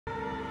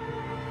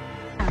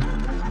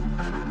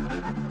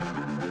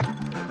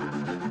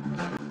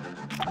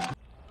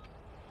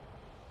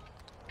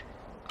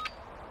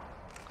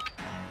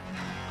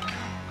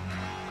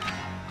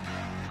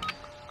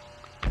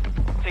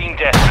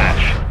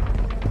deathmatch.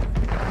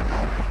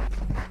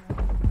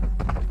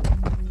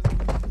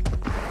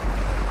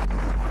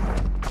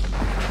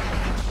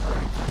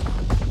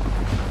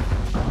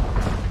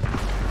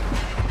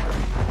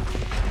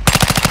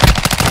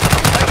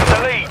 Taking the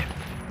lead.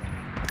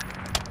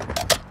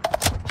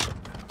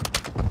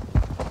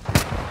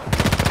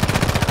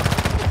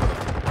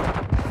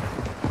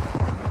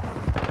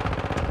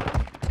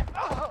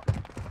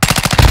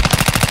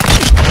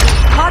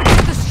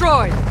 Target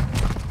destroyed.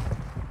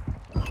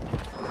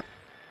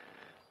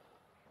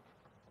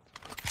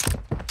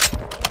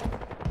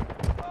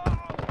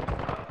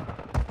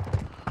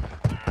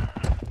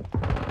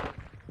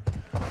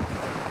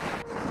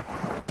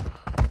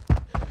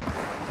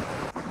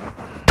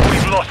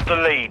 We've lost the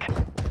lead.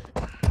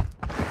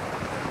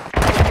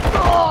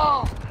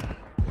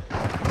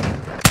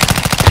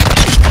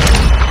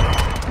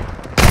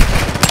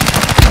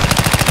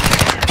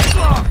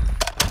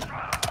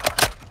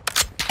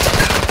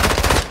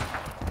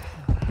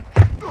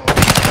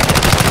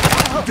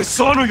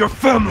 Dishonor your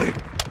family!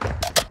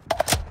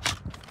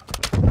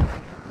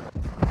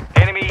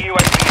 Enemy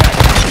UAV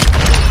active.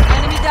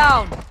 Enemy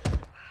down.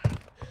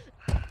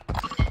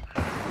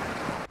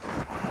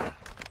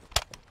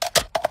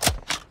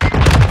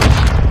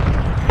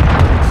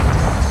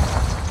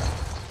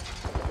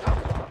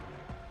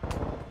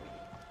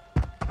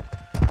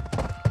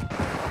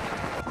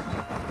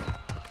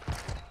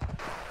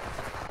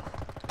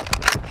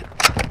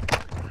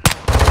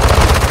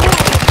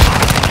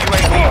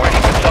 UAV ready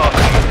for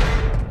tasking.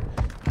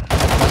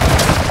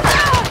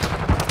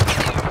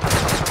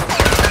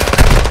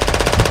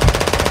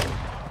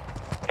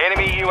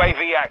 Enemy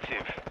UAV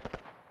active.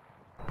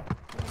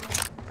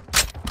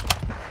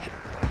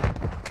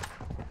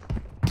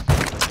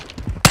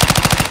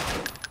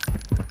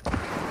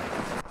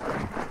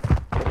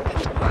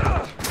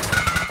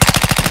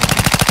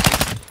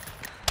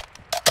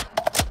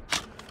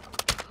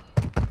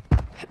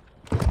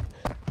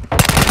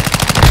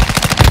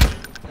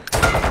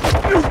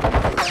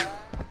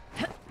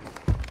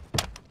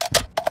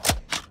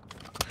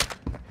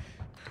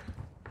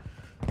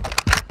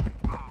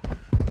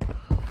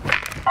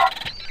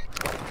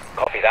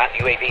 Copy that.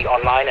 UAV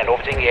online and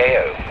orbiting the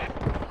AO.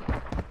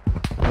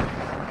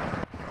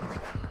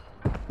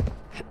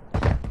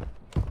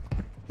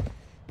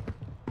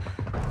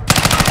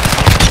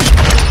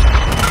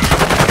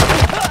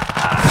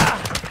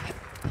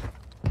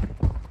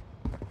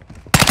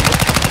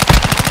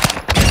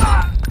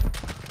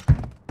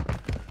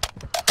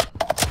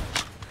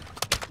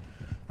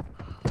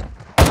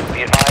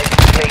 Be advised,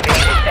 UAV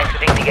is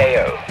exiting the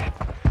AO.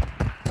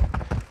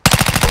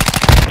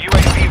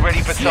 UAV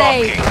ready for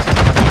Slay. tasking.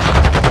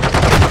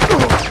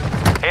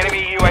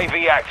 Enemy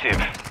UAV active.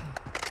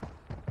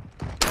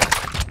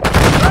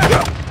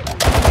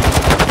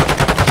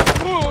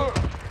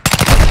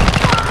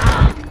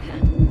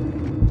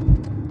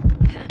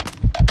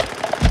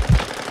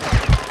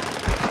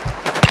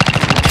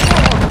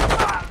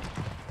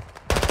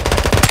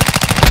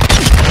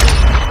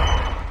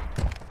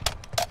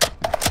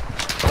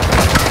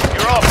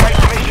 You're off, mate.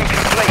 Mission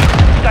complete.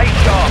 Stay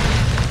sharp.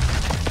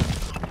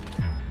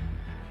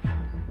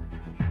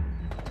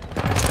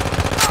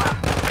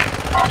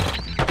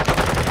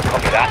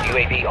 Copy that.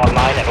 UAV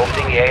online and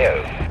orbiting the AO.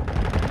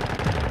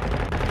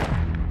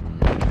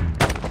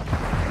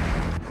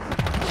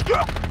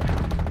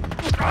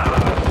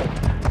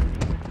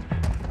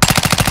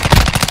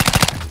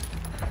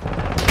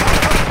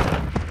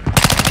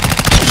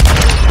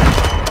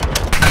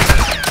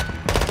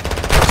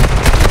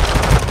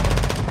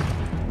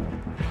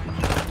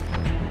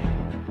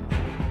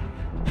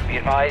 Be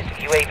advised,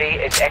 UAV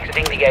is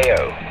exiting the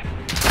AO.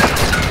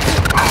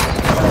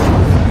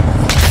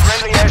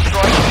 Friendly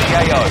airstrike to the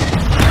AO.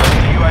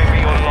 UAV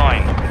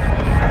online.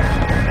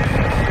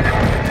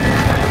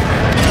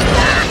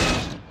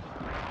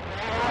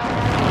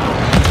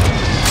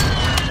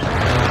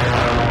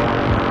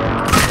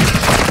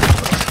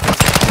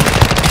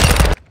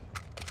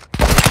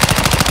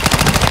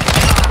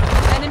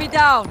 Enemy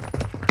down.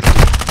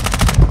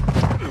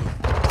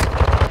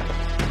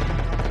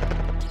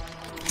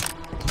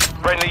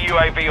 Friendly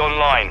UAV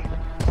online.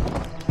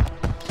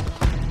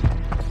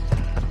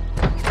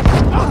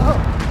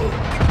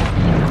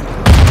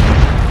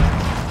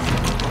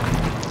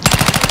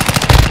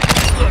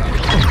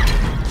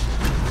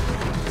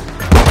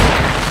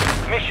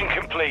 Mission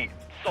complete.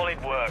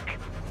 Solid work.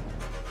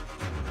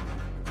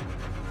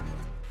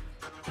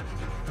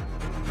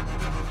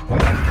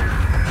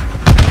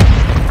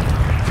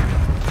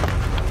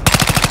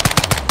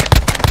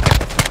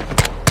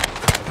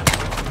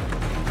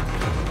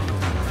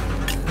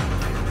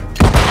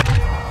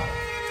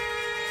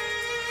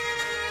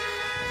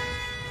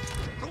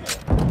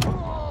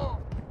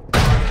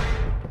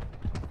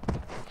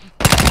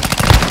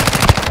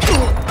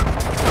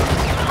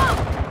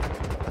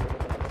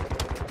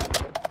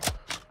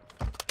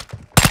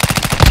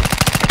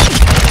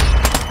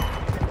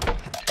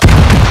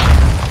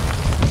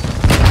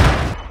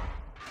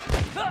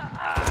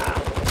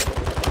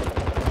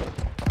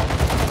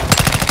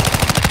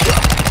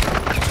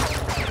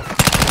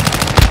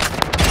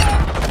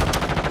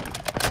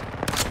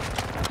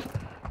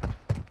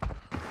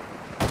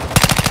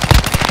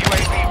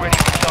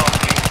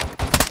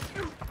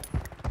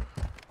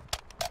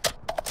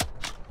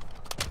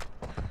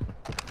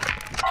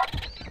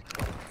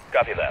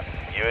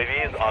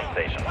 UAV is on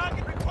station.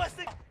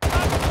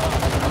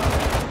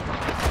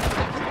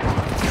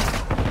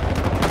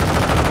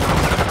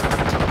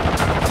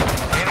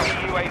 Enemy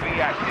UAV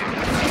active.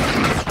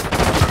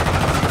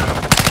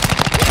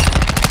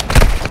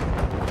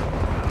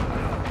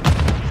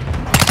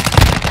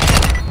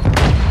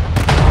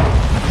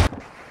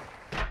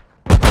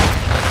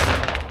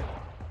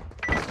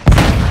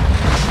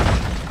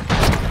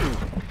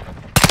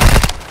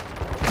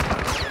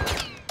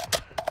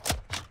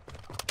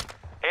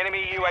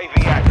 Enemy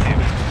UAV active.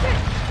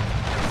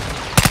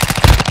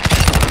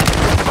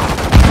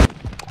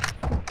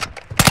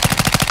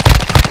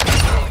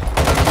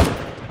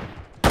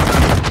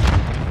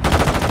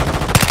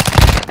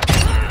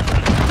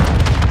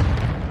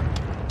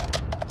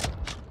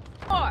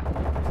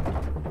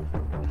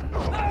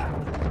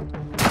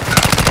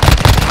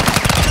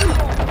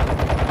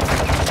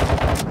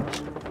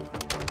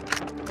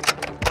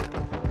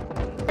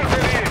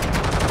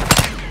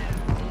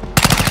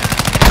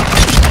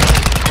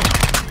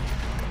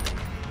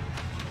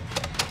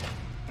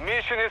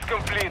 Mission is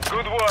complete.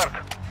 Good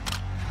work.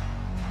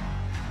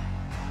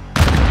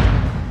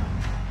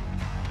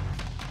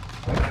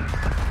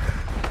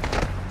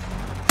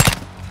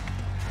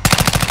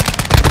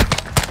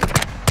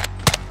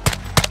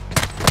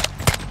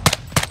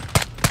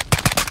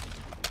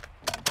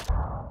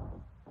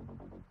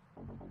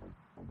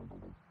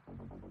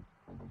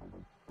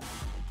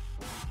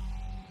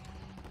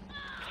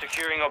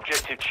 Securing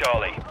objective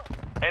Charlie.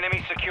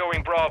 Enemy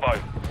securing Bravo.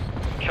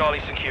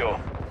 Charlie secure.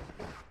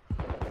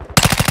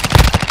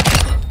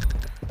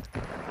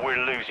 We're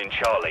losing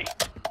Charlie.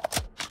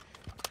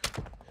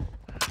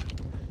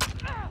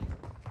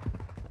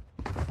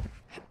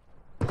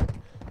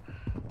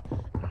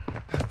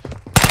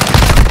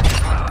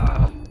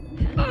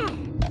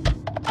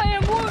 I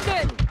am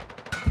wounded!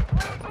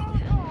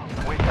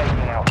 We're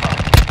taking Alpha.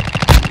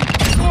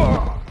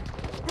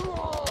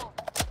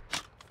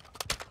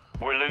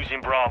 We're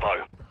losing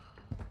Bravo.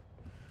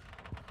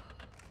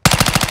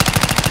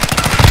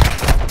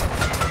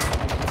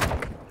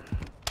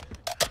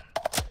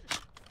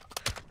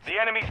 The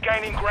enemy's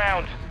gaining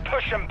ground.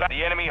 Push them back.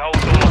 The enemy holds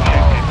all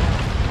objectives.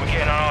 We're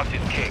getting our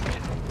asses kicked.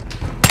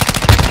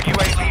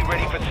 UAV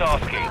ready for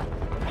tasking.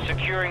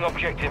 Securing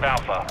objective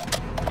Alpha.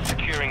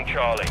 Securing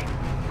Charlie.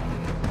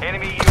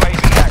 Enemy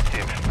UAV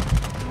active.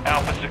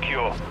 Alpha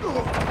secure.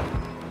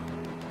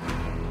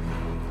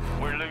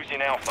 We're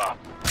losing Alpha.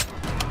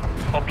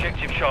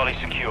 Objective Charlie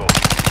secure.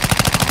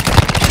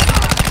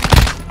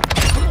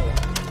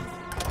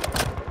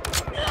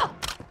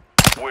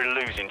 We're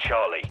losing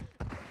Charlie.